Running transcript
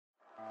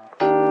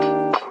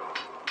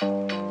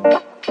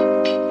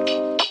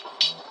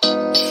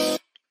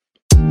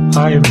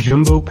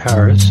Jimbo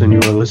Paris, and you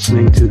are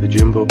listening to The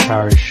Jimbo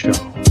Paris Show.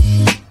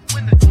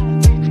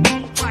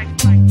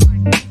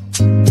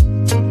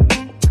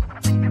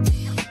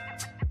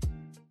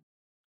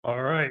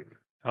 All right.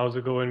 How's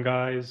it going,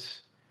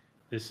 guys?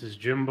 This is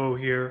Jimbo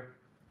here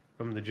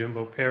from The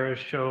Jimbo Paris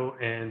Show,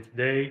 and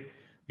today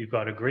we've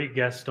got a great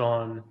guest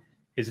on.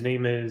 His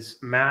name is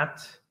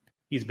Matt.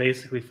 He's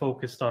basically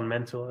focused on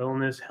mental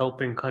illness,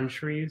 helping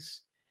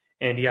countries,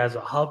 and he has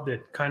a hub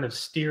that kind of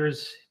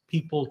steers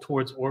people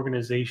towards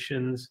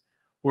organizations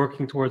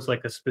working towards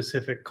like a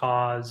specific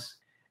cause.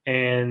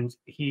 And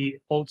he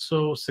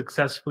also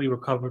successfully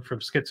recovered from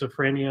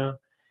schizophrenia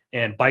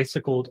and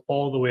bicycled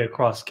all the way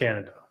across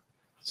Canada.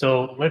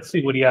 So let's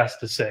see what he has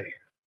to say.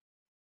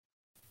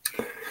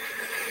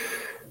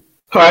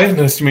 Hi,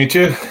 nice to meet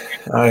you.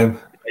 Nice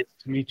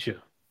to meet you.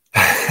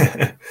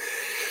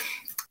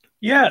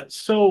 Yeah,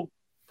 so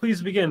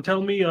please begin.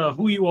 Tell me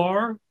who you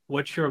are,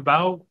 what you're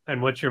about,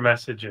 and what your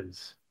message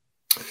is.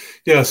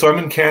 Yeah, so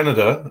I'm in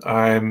Canada.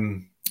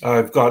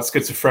 I've got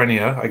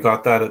schizophrenia. I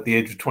got that at the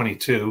age of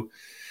 22.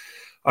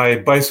 I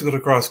bicycled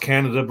across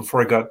Canada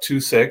before I got too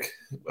sick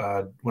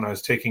when I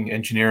was taking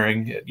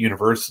engineering at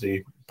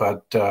university.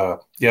 But the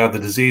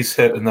disease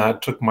hit, and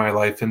that took my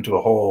life into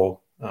a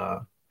whole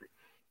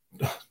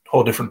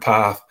different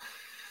path.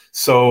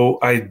 So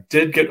I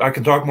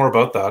can talk more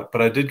about that,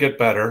 but I did get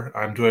better.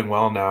 I'm doing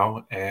well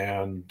now,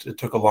 and it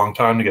took a long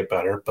time to get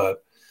better.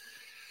 But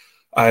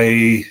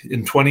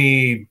in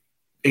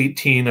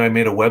 2018, I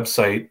made a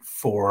website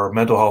for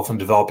mental health in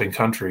developing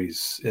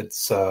countries.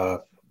 It's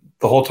the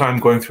whole time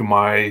going through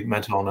my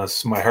mental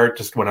illness, my heart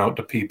just went out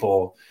to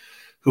people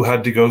who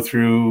had to go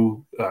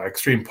through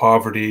extreme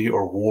poverty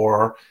or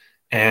war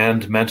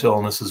and mental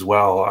illness as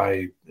well.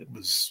 I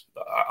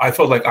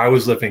felt like I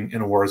was living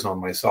in a war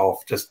zone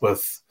myself, just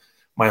with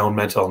my own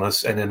mental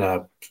illness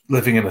and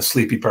living in a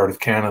sleepy part of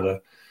Canada.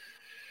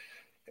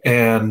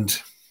 And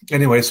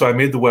anyway, so I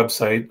made the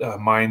website,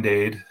 Mind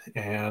Aid,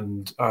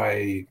 and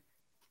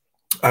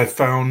I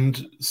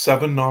found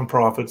 7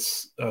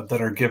 nonprofits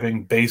that are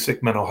giving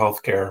basic mental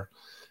health care.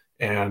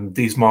 And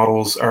these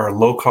models are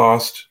low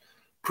cost,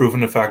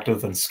 proven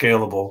effective, and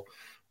scalable.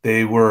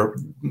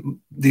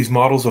 These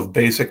models of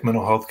basic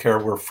mental health care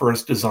were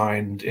first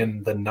designed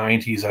in the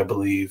 90s, I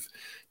believe.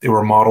 They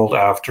were modeled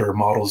after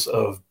models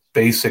of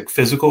basic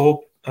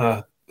physical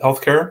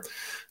health care.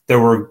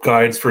 There were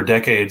guides for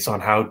decades on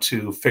how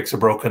to fix a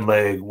broken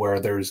leg where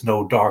there's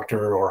no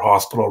doctor or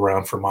hospital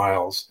around for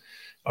miles,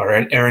 or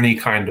any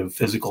kind of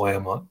physical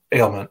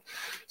ailment.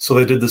 So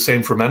they did the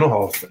same for mental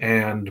health.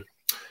 And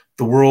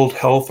the World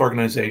Health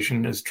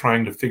Organization is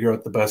trying to figure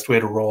out the best way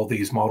to roll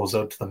these models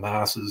out to the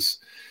masses.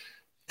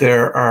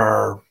 There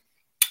are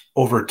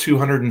over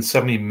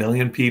 270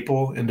 million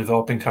people in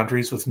developing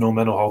countries with no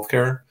mental health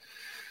care.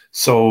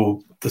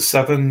 So the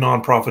 7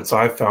 nonprofits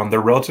I've found,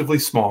 they're relatively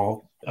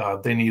small.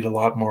 They need a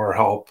lot more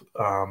help,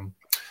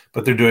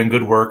 but they're doing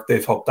good work.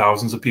 They've helped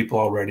thousands of people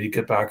already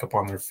get back up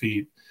on their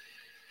feet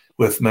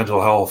with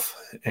mental health.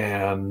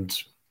 And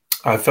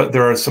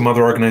there are some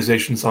other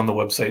organizations on the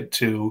website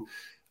too.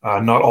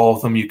 Not all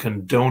of them you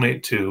can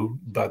donate to,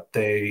 but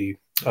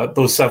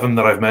those 7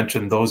 that I've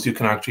mentioned, those you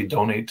can actually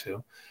donate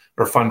to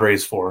or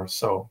fundraise for.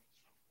 So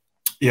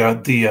yeah,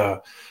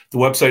 the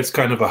website's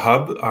kind of a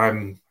hub.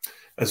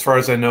 As far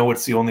as I know,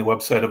 it's the only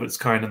website of its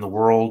kind in the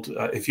world.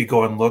 If you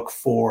go and look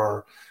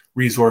for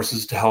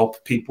resources to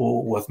help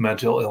people with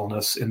mental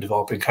illness in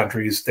developing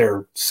countries,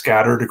 they're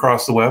scattered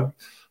across the web.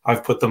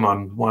 I've put them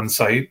on one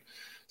site.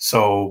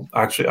 So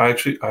I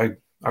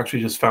actually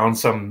just found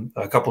some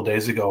a couple of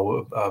days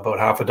ago, about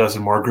half a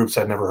dozen more groups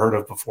I'd never heard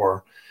of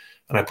before,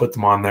 and I put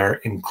them on there,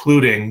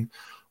 including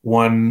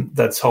one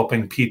that's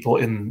helping people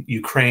in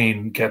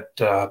Ukraine get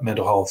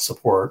mental health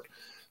support.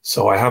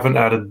 So I haven't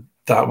added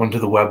that one to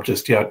the web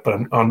just yet, but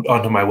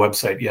onto my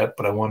website yet.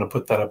 But I want to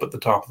put that up at the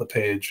top of the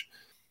page.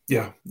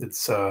 Yeah,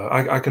 it's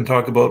I can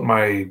talk about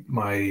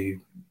my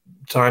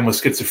time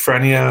with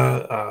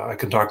schizophrenia. I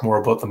can talk more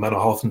about the mental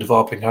health in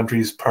developing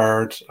countries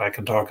part. I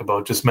can talk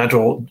about just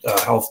mental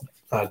health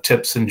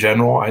tips in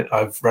general.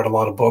 I've read a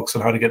lot of books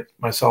on how to get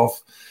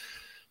myself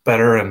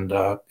better, and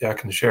I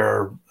can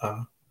share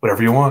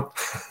whatever you want.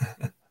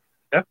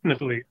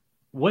 Definitely.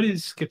 What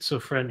is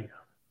schizophrenia?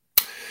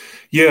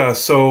 Yeah,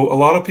 so a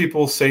lot of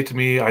people say to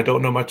me, I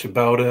don't know much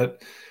about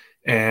it,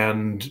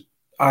 and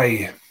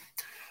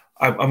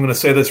I'm going to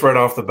say this right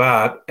off the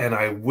bat, and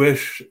I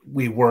wish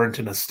we weren't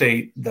in a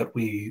state that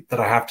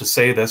I have to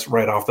say this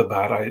right off the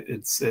bat.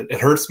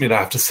 It hurts me to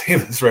have to say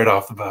this right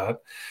off the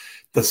bat.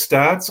 The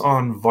stats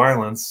on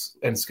violence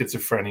and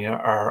schizophrenia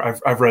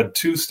I've read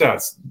 2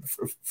 stats.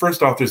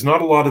 First off, there's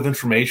not a lot of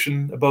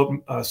information about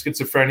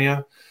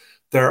schizophrenia.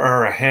 There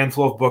are a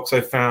handful of books I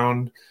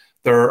found.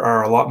 There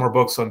are a lot more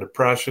books on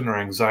depression or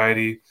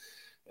anxiety.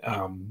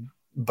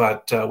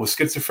 But with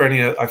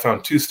schizophrenia, I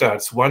found 2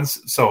 stats.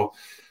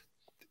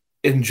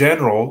 In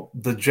general,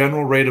 the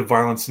general rate of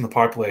violence in the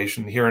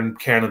population here in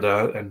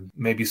Canada, and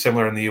maybe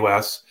similar in the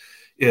US,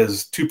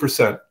 is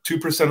 2%.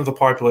 2% of the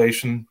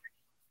population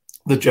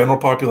the general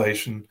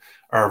population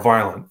are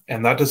violent.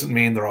 And that doesn't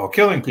mean they're all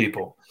killing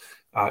people.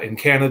 In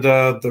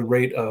Canada, the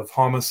rate of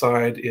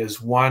homicide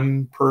is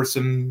one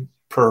person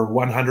per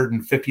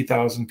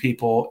 150,000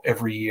 people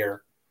every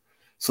year.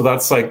 So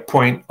that's like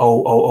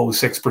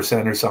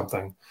 0.0006% or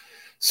something.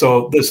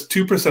 So this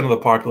 2% of the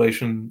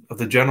population, of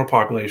the general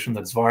population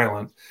that's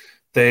violent,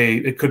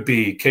 it could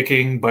be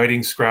kicking,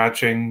 biting,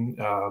 scratching,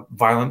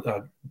 violent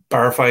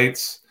bar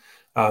fights.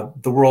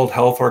 The World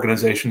Health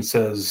Organization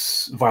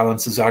says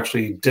violence is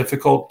actually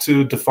difficult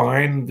to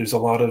define. There's a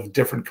lot of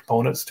different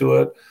components to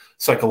it.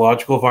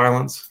 Psychological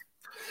violence.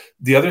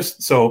 The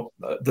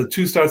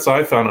two stats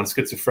I found on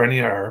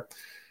schizophrenia are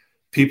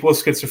people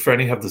with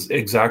schizophrenia have the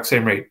exact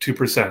same rate,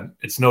 2%.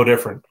 It's no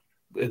different.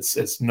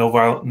 It's no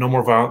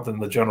more violent than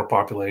the general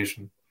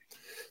population.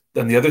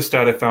 Then the other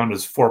stat I found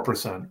is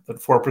 4%,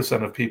 that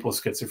 4% of people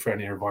with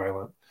schizophrenia are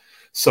violent.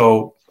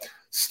 So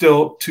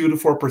still 2 to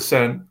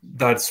 4%,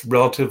 that's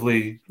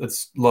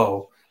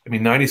low. I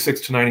mean,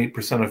 96 to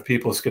 98% of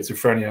people with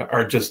schizophrenia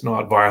are just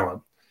not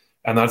violent.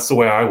 And that's the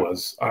way I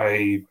was.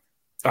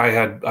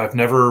 I've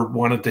never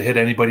wanted to hit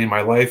anybody in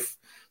my life,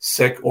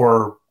 sick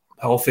or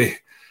healthy.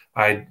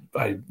 I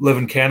live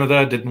in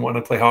Canada, didn't want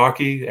to play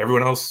hockey.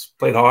 Everyone else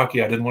played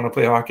hockey. I didn't want to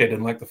play hockey. I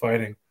didn't like the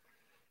fighting.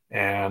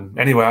 And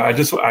anyway, I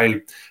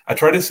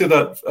try to say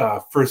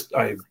that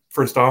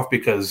first off,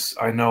 because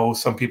I know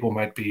some people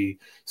might be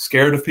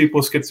scared of people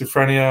with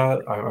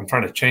schizophrenia. I'm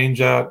trying to change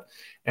that.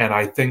 And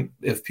I think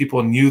if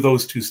people knew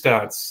those two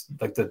stats,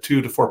 like the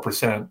 2 to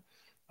 4%,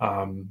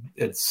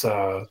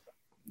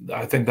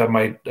 I think that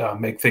might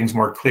make things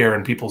more clear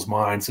in people's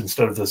minds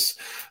instead of this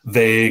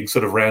vague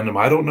sort of random,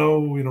 I don't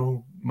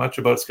know, much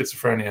about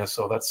schizophrenia.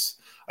 So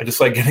I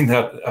just like getting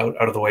that out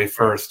of the way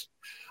first.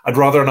 I'd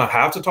rather not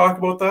have to talk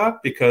about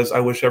that because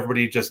I wish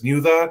everybody just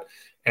knew that.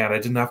 And I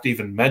didn't have to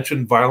even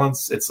mention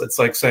violence. It's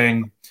like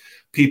saying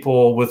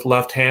people who are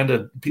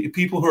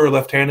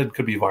left-handed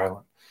could be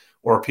violent,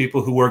 or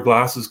people who wear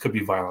glasses could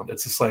be violent.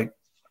 It's just like,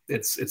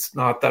 it's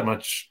not that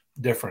much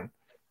different.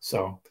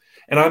 So,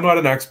 and I'm not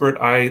an expert.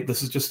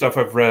 This is just stuff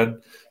I've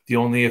read. The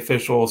only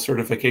official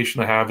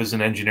certification I have is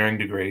an engineering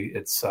degree.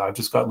 I've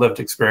just got lived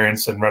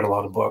experience and read a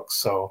lot of books.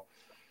 So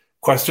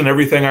question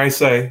everything I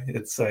say.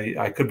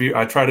 I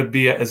try to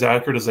be as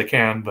accurate as I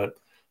can, but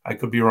I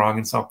could be wrong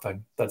in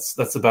something. That's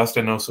the best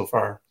I know so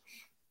far.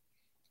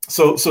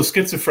 So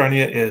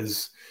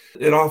schizophrenia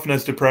it often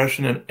has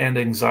depression and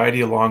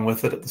anxiety along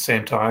with it at the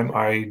same time.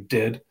 I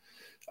did.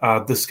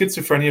 The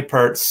schizophrenia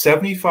part,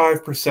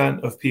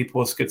 75% of people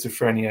with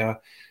schizophrenia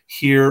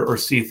hear or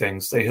see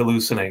things. They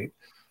hallucinate.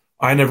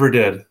 I never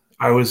did.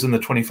 I was in the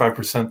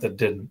 25% that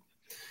didn't.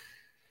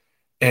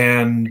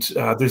 And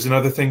there's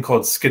another thing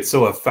called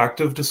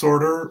schizoaffective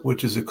disorder,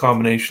 which is a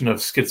combination of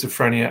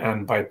schizophrenia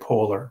and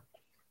bipolar.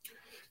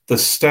 The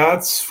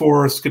stats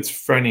for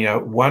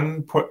schizophrenia,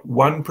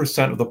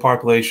 1% of the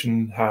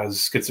population has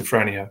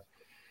schizophrenia.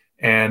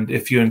 And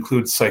if you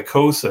include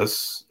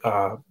psychosis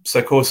and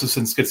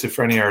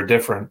schizophrenia are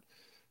different.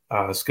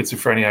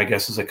 Schizophrenia, I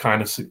guess, is a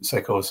kind of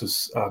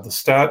psychosis. The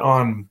stat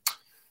on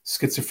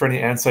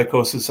schizophrenia and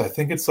psychosis, I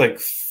think it's like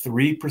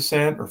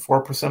 3%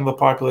 or 4% of the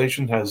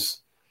population has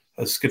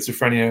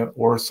schizophrenia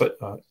or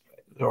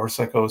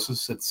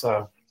psychosis.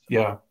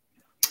 Yeah.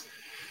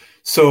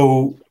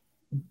 So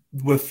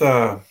with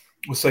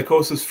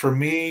psychosis, for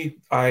me,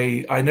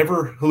 I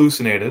never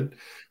hallucinated,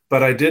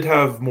 but I did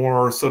have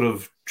more sort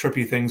of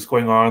trippy things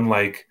going on,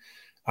 like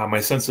my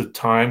sense of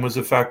time was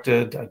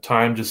affected.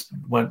 Time just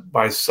went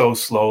by so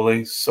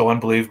slowly, so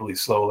unbelievably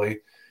slowly.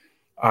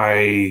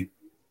 I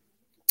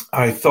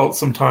felt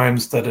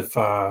sometimes that if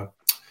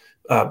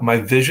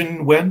my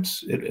vision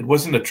went, it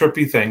wasn't a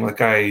trippy thing. Like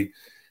I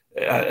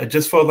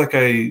just felt like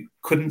I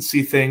couldn't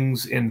see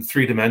things in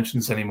 3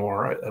 dimensions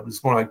anymore. It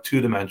was more like 2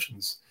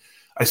 dimensions.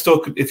 I still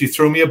could, if you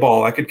threw me a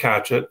ball, I could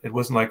catch it. It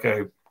wasn't like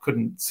I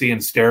couldn't see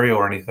in stereo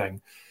or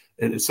anything.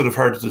 It's sort of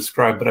hard to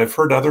describe, but I've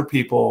heard other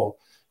people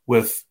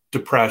with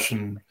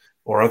depression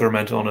or other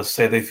mental illness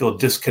say they feel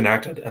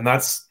disconnected. And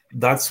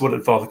that's what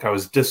it felt like. I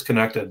was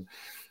disconnected.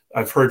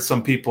 I've heard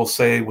some people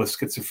say with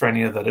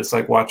schizophrenia that it's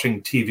like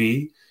watching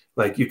TV.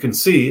 Like you can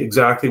see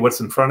exactly what's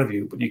in front of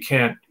you, but you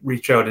can't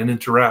reach out and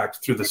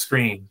interact through the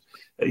screen.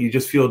 You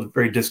just feel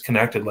very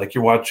disconnected, like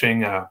you're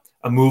watching a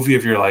movie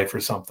of your life or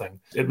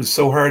something. It was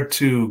so hard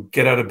to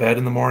get out of bed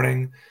in the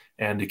morning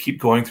and to keep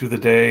going through the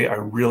day. I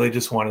really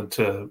just wanted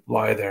to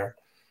lie there.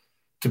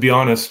 To be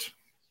honest,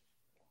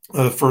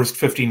 the first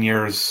 15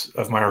 years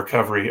of my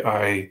recovery,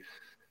 I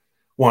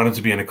wanted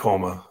to be in a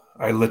coma.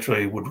 I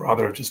literally would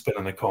rather have just been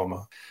in a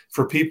coma.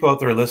 For people out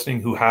there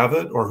listening who have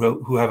it or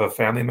who have a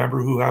family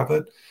member who have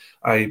it,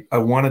 I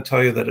want to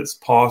tell you that it's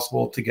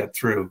possible to get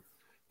through.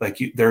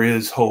 There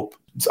is hope.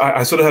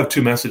 I sort of have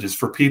 2 messages.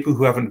 For people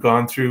who haven't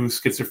gone through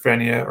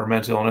schizophrenia or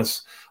mental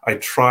illness, I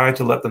try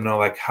to let them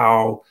know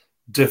how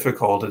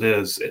difficult it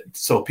is,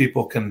 so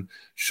people can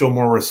show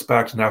more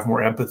respect and have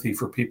more empathy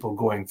for people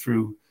going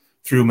through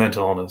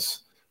mental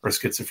illness or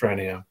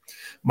schizophrenia.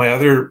 My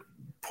other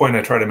point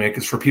I try to make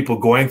is for people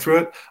going through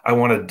it, I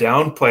want to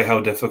downplay how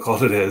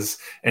difficult it is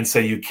and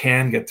say you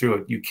can get through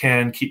it. You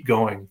can keep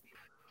going.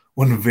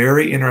 One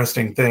very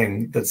interesting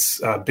thing that's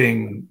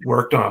being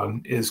worked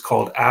on is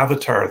called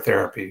avatar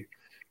therapy.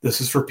 This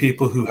is for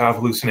people who have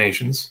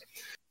hallucinations.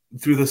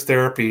 Through this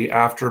therapy,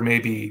 after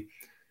maybe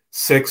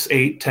 6,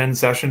 8, 10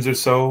 sessions or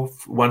so,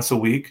 once a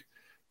week,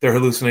 their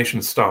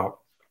hallucinations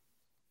stop.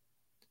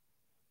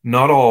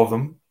 Not all of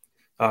them.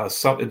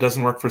 It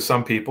doesn't work for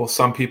some people.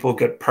 Some people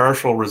get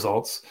partial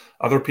results.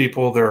 Other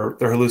people, their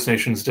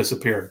hallucinations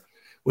disappear,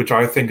 which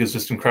I think is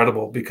just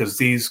incredible because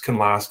these can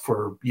last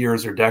for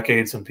years or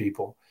decades in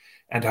people.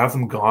 And to have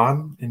them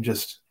gone in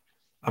just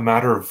a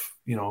matter of,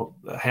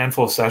 a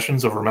handful of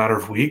sessions over a matter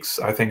of weeks,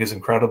 I think is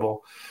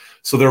incredible.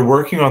 So they're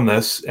working on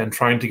this and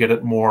trying to get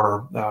it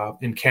more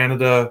in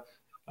Canada.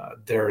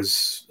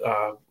 There's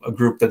a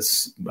group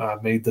that's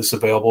made this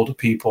available to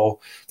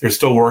people. They're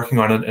still working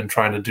on it and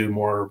trying to do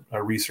more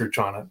research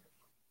on it.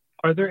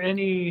 Are there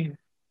any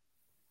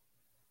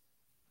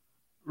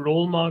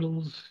role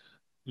models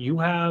you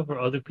have or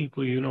other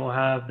people you know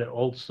have that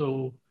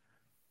also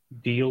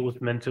deal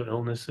with mental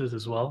illnesses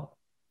as well?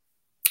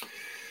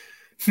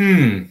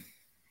 I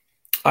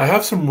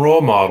have some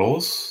role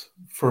models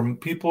for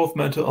people with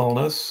mental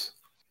illness.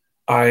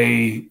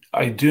 I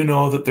do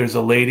know that there's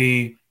a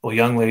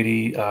young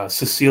lady,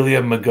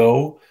 Cecilia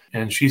Mago,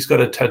 and she's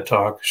got a TED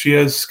Talk. She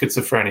has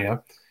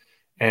schizophrenia,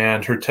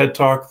 and her TED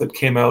Talk that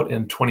came out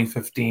in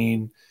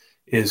 2015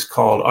 is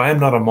called "I Am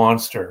Not a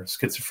Monster: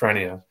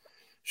 Schizophrenia."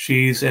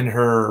 She's in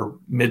her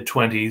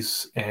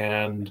mid-20s,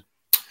 and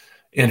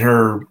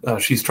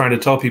she's trying to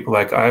tell people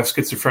like, I have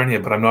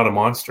schizophrenia, but I'm not a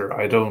monster.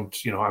 I don't,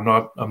 I'm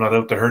not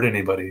out to hurt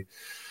anybody.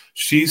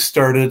 She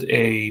started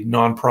a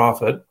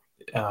nonprofit.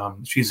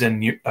 She's in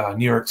New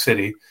York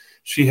City.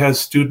 She has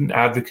student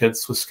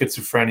advocates with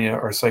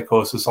schizophrenia or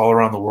psychosis all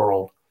around the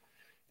world.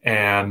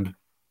 And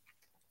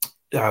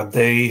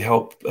they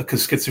help,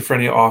 because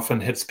schizophrenia often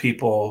hits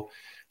people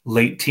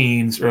late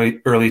teens, early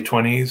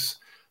 20s.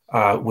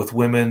 With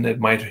women,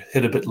 it might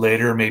hit a bit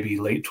later, maybe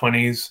late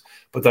 20s,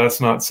 but that's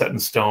not set in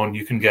stone.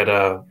 You can get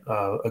a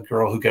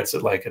girl who gets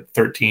it like at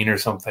 13 or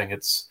something.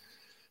 It's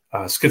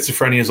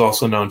schizophrenia is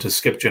also known to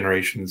skip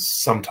generations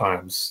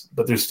sometimes,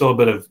 but there's still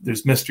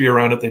there's mystery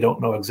around it. They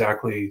don't know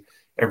exactly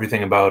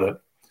everything about it.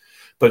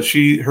 But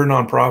her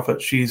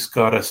nonprofit, she's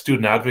got a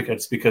student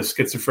advocates because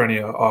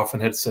schizophrenia often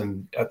hits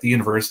at the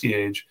university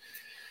age.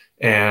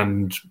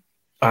 And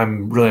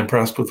I'm really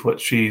impressed with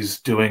what she's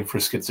doing for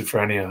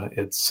schizophrenia.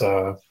 It's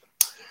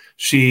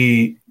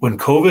when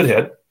COVID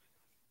hit,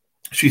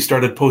 she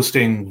started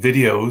posting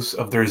videos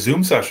of their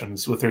Zoom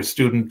sessions with their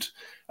student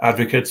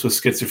advocates with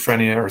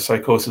schizophrenia or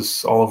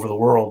psychosis all over the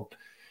world.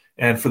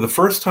 And for the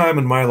first time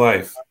in my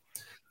life,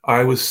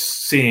 I was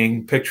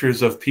seeing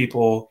pictures of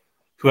people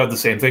who had the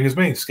same thing as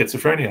me,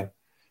 schizophrenia.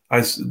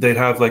 They'd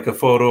have like a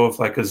photo of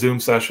like a Zoom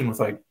session with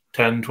like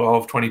 10,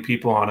 12, 20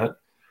 people on it.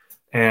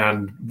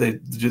 And they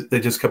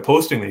just kept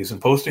posting these,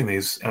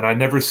 and I'd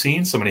never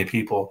seen so many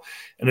people.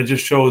 And it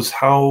just shows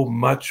how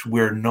much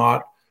we're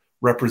not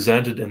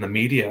represented in the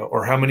media,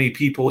 or how many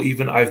people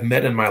even I've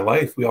met in my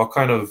life. We all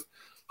kind of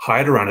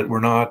hide around it.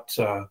 We're not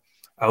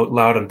out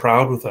loud and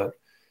proud with it.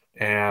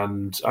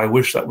 And I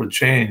wish that would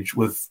change.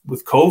 With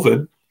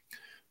COVID,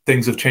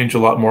 things have changed a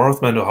lot more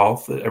with mental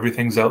health.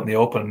 Everything's out in the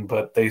open,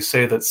 but they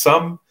say that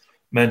some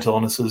mental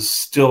illnesses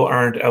still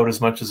aren't out as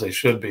much as they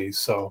should be.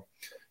 So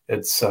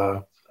it's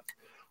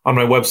on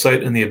my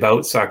website in the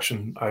About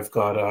section, I've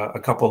got a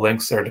couple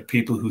links there to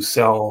people who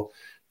sell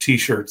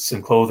T-shirts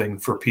and clothing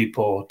for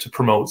people to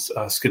promote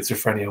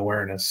schizophrenia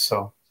awareness.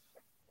 So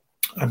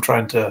I'm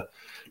trying to,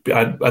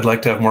 I'd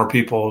like to have more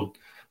people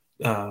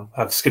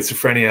have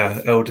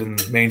schizophrenia out in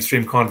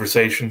mainstream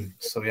conversation.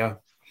 So yeah.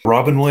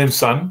 Robin Williams'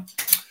 son,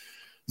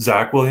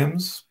 Zach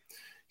Williams,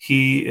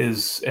 he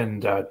is,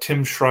 and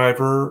Tim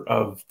Shriver,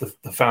 of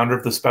the founder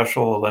of the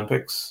Special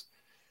Olympics,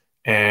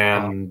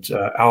 and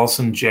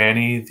Allison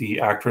Janney, the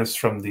actress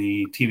from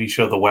the TV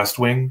show The West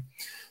Wing,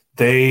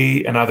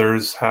 they and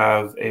others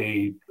have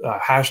a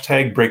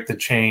hashtag Break the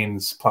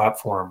Chains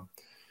platform,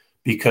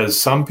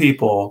 because some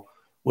people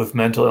with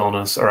mental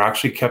illness are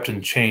actually kept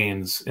in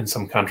chains in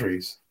some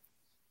countries.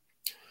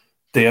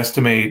 They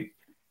estimate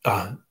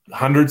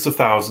hundreds of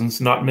thousands,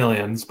 not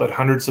millions, but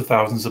hundreds of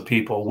thousands of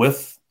people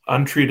with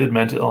untreated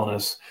mental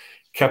illness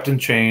kept in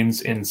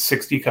chains in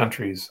 60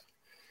 countries.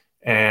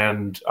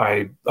 And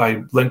I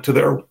linked to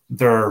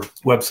their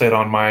website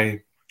on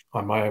my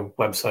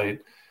website,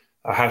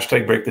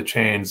 hashtag Break the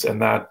Chains,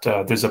 and that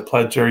there's a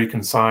pledge there you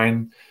can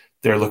sign.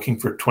 They're looking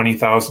for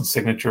 20,000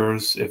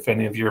 signatures. If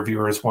any of your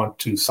viewers want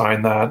to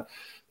sign that,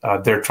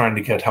 they're trying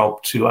to get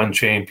help to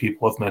unchain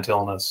people with mental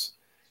illness.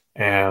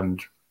 And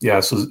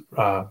yeah, so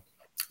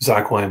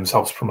Zach Williams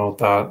helps promote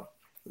that.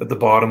 At the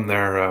bottom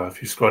there,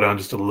 if you scroll down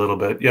just a little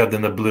bit,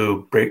 then the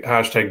blue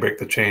hashtag Break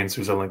the Chains,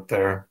 there's a link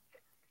there.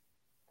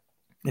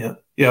 Yeah,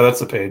 that's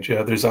the page.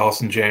 Yeah, there's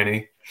Allison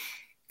Janney,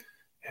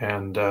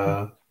 and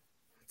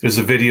there's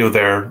a video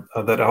there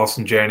that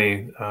Allison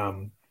Janney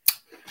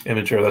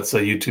imager. That's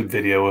a YouTube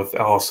video with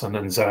Allison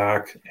and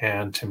Zach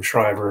and Tim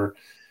Shriver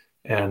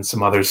and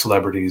some other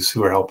celebrities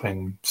who are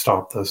helping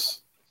stop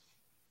this.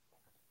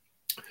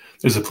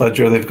 There's a pledge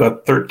there. They've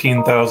got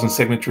 13,000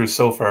 signatures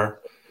so far.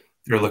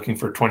 They're looking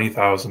for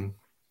 20,000.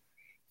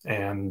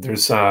 And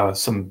there's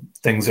some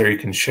things there you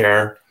can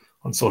share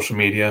on social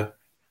media.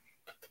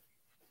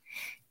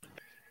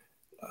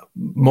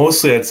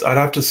 Mostly, I'd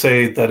have to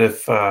say that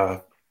if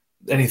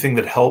anything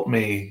that helped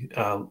me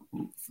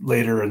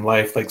later in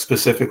life, like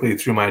specifically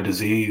through my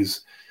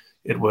disease,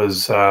 it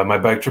was my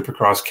bike trip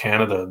across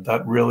Canada.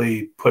 That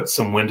really put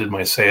some wind in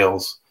my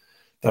sails.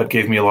 That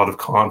gave me a lot of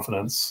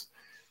confidence.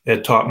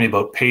 It taught me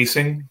about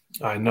pacing.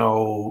 I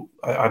know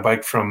I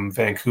biked from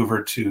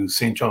Vancouver to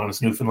St.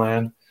 John's,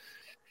 Newfoundland,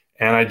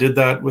 and I did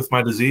that with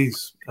my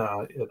disease.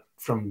 I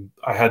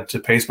had to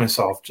pace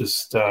myself.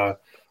 I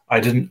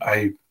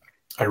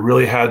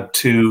really had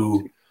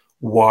to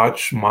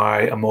watch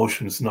my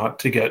emotions, not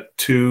to get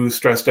too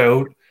stressed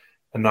out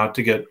and not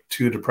to get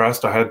too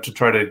depressed. I had to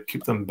try to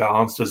keep them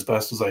balanced as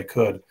best as I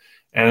could,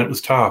 and it was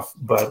tough.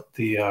 But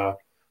the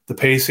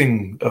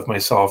pacing of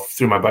myself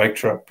through my bike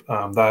trip,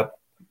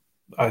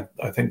 I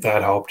think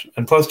that helped,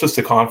 and plus just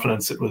the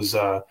confidence. It was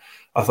I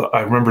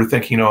remember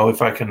thinking,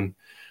 if I can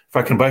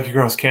bike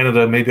across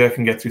Canada, maybe I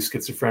can get through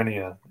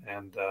schizophrenia.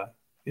 And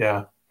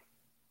yeah,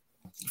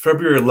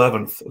 February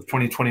 11th of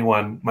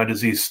 2021, my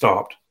disease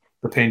stopped.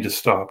 The pain just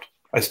stopped.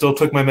 I still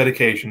took my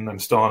medication. I'm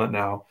still on it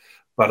now,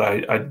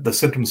 but the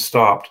symptoms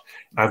stopped.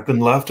 I've been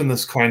left in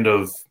this kind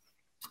of,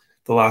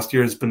 the last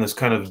year has been this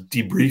kind of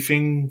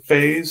debriefing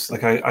phase.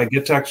 Like I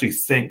get to actually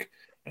think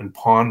and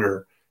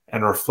ponder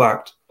and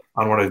reflect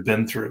on what I've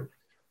been through.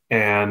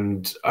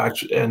 And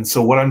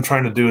so what I'm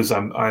trying to do is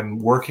I'm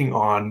working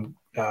on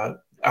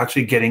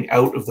actually getting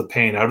out of the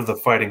pain, out of the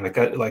fighting,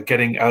 like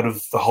getting out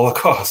of the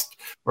Holocaust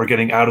or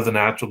getting out of the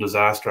natural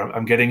disaster.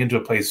 I'm getting into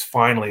a place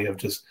finally of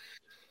just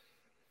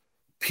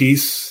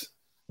peace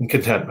and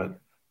contentment,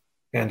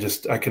 and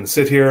just I can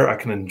sit here, I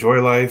can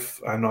enjoy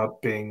life. I'm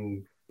not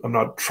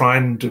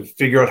trying to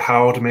figure out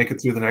how to make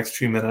it through the next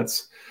few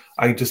minutes.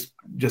 I just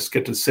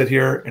get to sit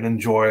here and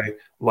enjoy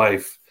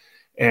life.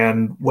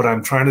 And what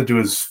I'm trying to do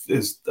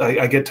is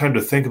I get time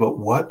to think about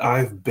what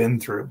I've been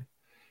through,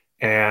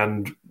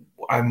 and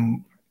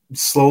I'm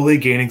slowly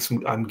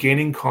I'm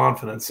gaining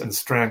confidence and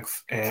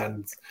strength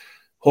and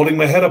holding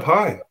my head up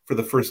high for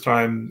the first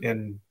time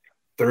in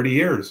 30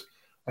 years.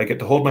 I get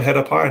to hold my head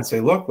up high and say,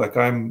 look, like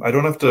I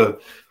don't have to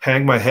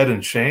hang my head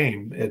in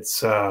shame.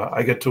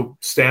 I get to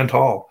stand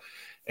tall.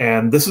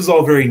 And this is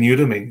all very new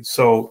to me.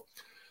 So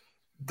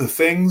the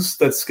things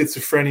that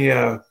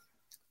schizophrenia,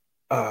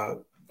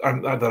 that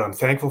I'm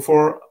thankful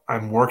for,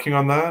 I'm working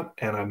on that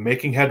and I'm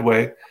making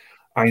headway.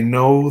 I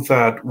know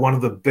that one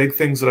of the big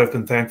things that I've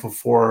been thankful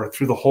for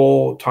through the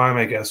whole time,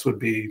 I guess, would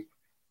be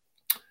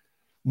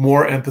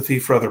more empathy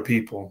for other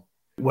people.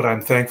 What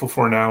I'm thankful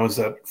for now is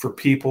that for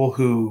people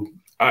who,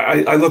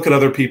 I look at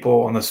other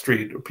people on the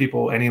street or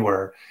people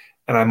anywhere,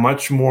 and I'm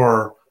much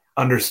more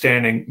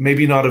understanding,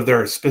 maybe not of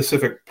their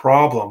specific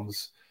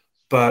problems,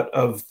 but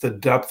of the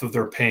depth of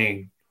their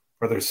pain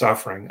or their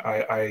suffering.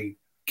 I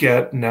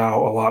get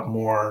now a lot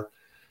more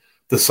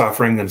the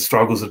suffering and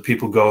struggles that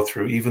people go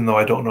through, even though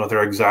I don't know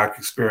their exact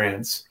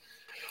experience.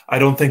 I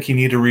don't think you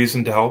need a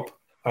reason to help.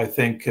 I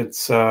think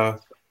it's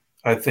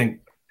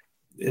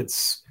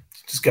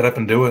just get up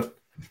and do it.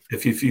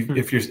 If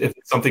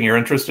it's something you're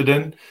interested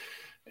in,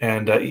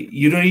 and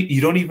you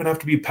don't even have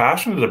to be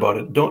passionate about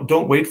it.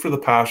 Don't wait for the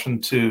passion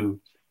to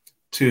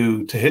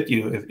hit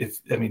you.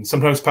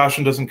 Sometimes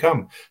passion doesn't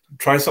come.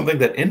 Try something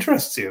that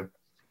interests you,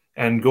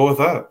 and go with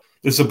that.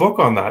 There's a book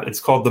on that.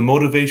 It's called The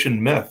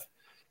Motivation Myth.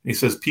 He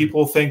says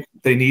people think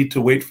they need to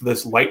wait for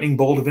this lightning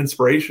bolt of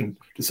inspiration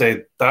to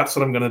say, that's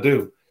what I'm going to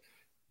do.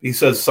 He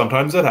says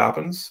sometimes it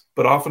happens,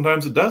 but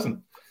oftentimes it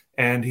doesn't.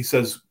 And he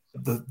says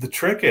the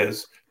trick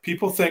is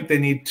people think they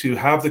need to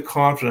have the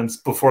confidence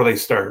before they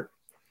start.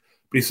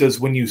 But he says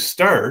when you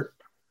start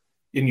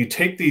and you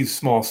take these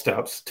small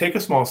steps, take a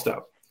small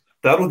step.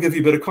 That'll give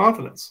you a bit of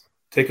confidence.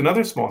 Take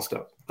another small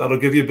step. That'll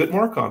give you a bit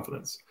more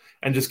confidence.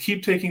 And just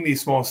keep taking these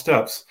small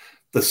steps.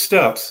 The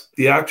steps,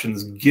 the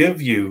actions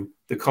give you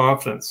the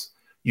confidence.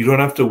 You don't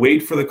have to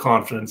wait for the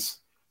confidence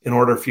in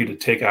order for you to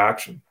take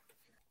action.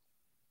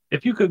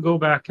 If you could go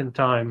back in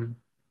time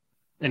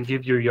and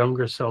give your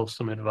younger self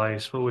some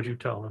advice, what would you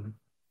tell him?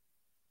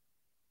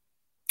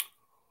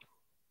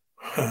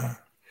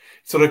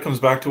 So that comes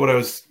back to what I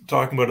was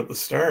talking about at the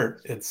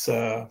start. It's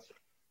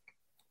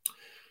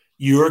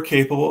you are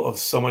capable of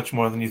so much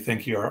more than you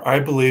think you are. I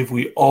believe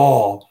we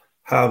all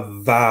have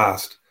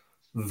vast,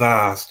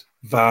 vast,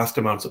 vast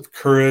amounts of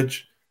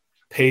courage,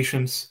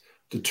 patience,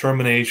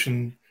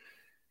 determination,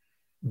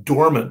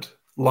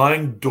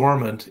 lying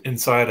dormant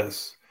inside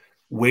us,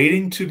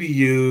 waiting to be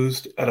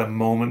used at a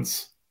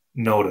moment's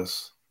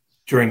notice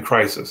during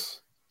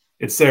crisis.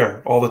 It's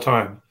there all the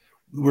time.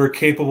 We're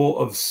capable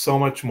of so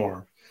much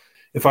more.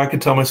 If I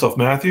could tell myself,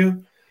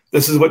 Matthew,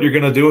 this is what you're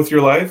going to do with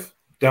your life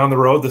down the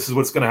road, this is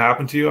what's going to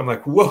happen to you, I'm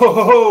like,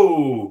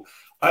 whoa,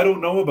 I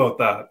don't know about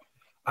that.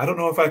 I don't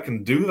know if I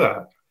can do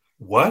that.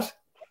 what?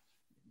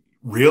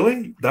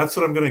 Really? That's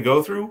what I'm going to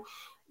go through?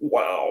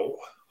 Wow.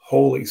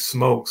 Holy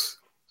smokes.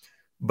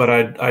 But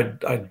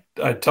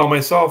I'd tell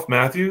myself,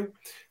 Matthew,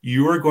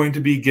 you are going to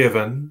be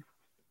given,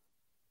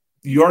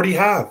 you already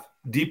have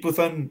deep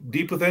within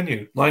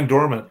you, lying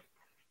dormant,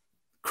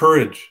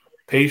 courage,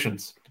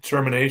 patience,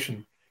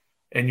 determination,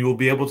 and you will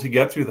be able to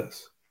get through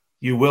this.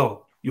 You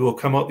will. You will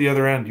come out the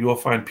other end. You will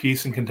find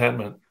peace and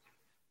contentment.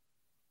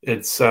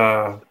 It's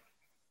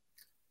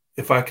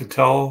if I could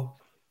tell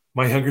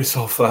my younger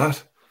self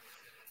that,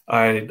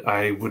 I'd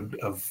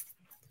have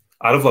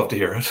loved to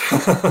hear it.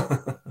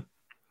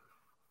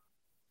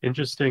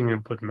 Interesting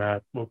input,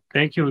 Matt. Well,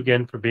 thank you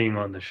again for being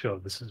on the show.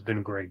 This has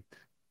been great.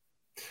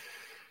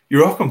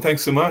 You're welcome.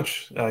 Thanks so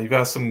much. You've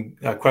asked some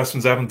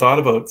questions I haven't thought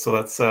about, so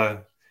that's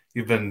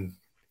you've been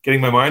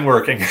getting my mind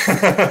working.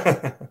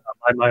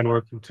 My mind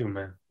working too,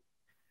 man.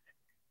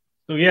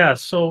 So yeah,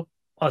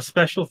 a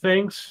special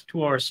thanks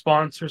to our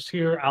sponsors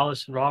here,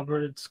 Alison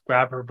Roberts.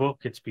 Grab her book.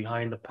 It's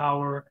Behind the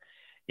Power.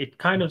 It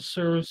kind of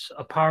serves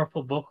a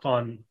powerful book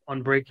on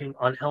breaking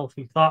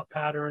unhealthy thought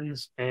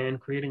patterns and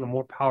creating a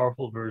more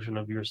powerful version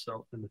of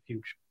yourself in the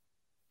future.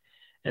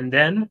 And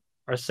then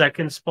our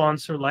second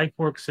sponsor,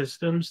 LifeWork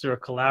Systems. They're a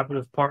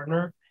collaborative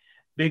partner,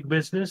 big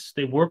business.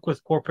 They work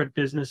with corporate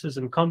businesses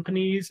and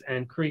companies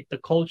and create the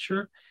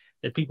culture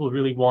that people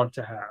really want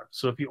to have.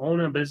 So if you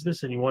own a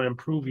business and you want to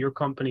improve your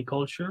company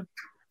culture,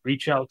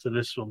 reach out to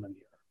this woman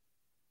here.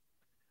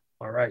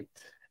 All right.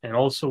 And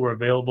also we're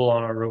available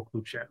on our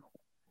Roku channel.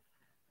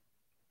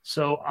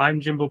 So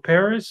I'm Jimbo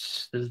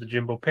Paris. This is the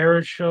Jimbo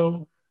Paris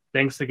Show.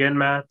 Thanks again,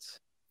 Matt.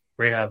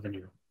 Great having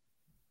you.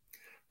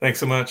 Thanks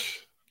so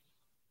much.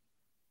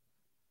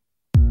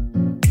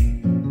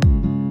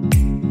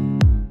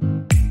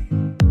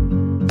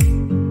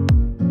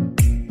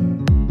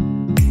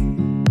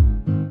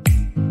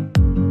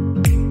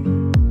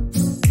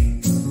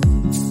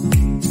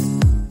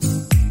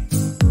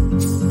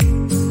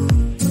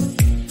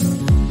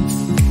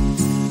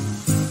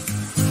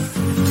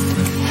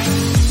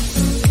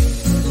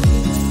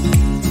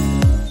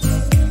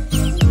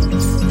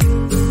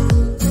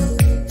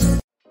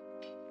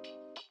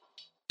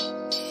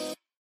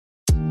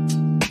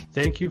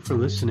 Thank you for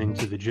listening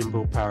to the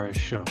Jimbo Paris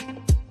Show.